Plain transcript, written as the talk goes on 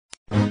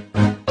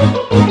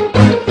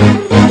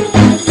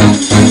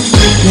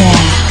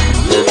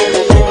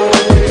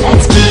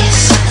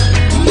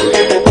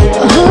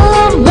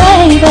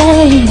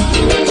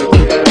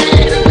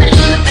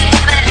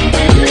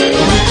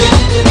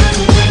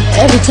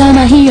time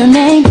I hear your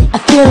name, I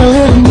feel a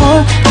little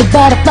more. The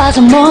butterflies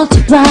are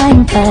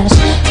multiplying fast.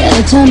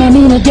 Anytime I'm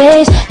in a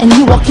daze and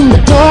you walk in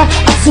the door,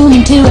 I tune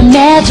into a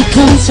magic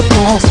comes to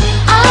pass.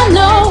 I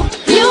know,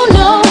 you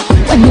know,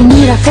 when you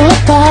need I fall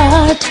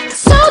apart.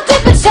 So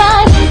deep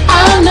inside,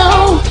 I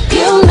know,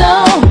 you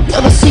know,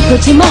 you're the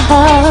secret in my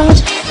heart.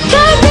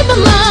 Can't read my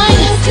mind.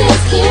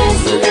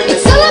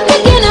 It's all I'm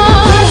thinking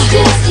of.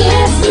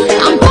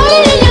 I'm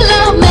falling in your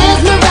love,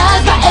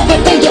 mesmerized by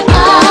everything you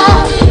are.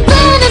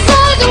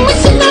 Fantasizing,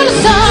 wishing on a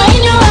sign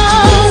in your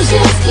arms.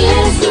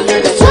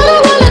 That's what I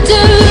wanna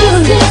do.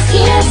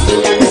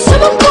 When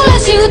someone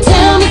calls you,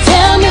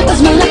 tell me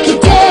what's my lucky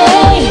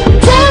day.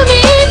 Tell me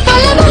if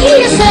I'll ever hear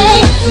you say,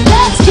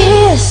 let's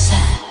kiss.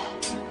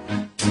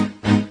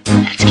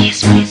 Let's kiss,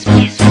 please,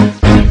 please.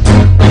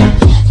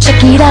 Check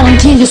it out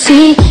until you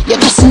see your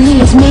destiny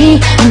is me.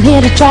 I'm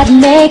here to try to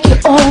make you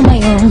all my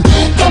own.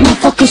 Got my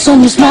focus on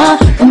your smile.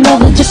 I'm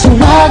loving just a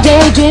wild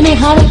day, dreaming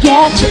how to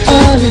get you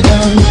all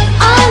alone.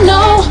 I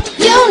know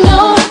you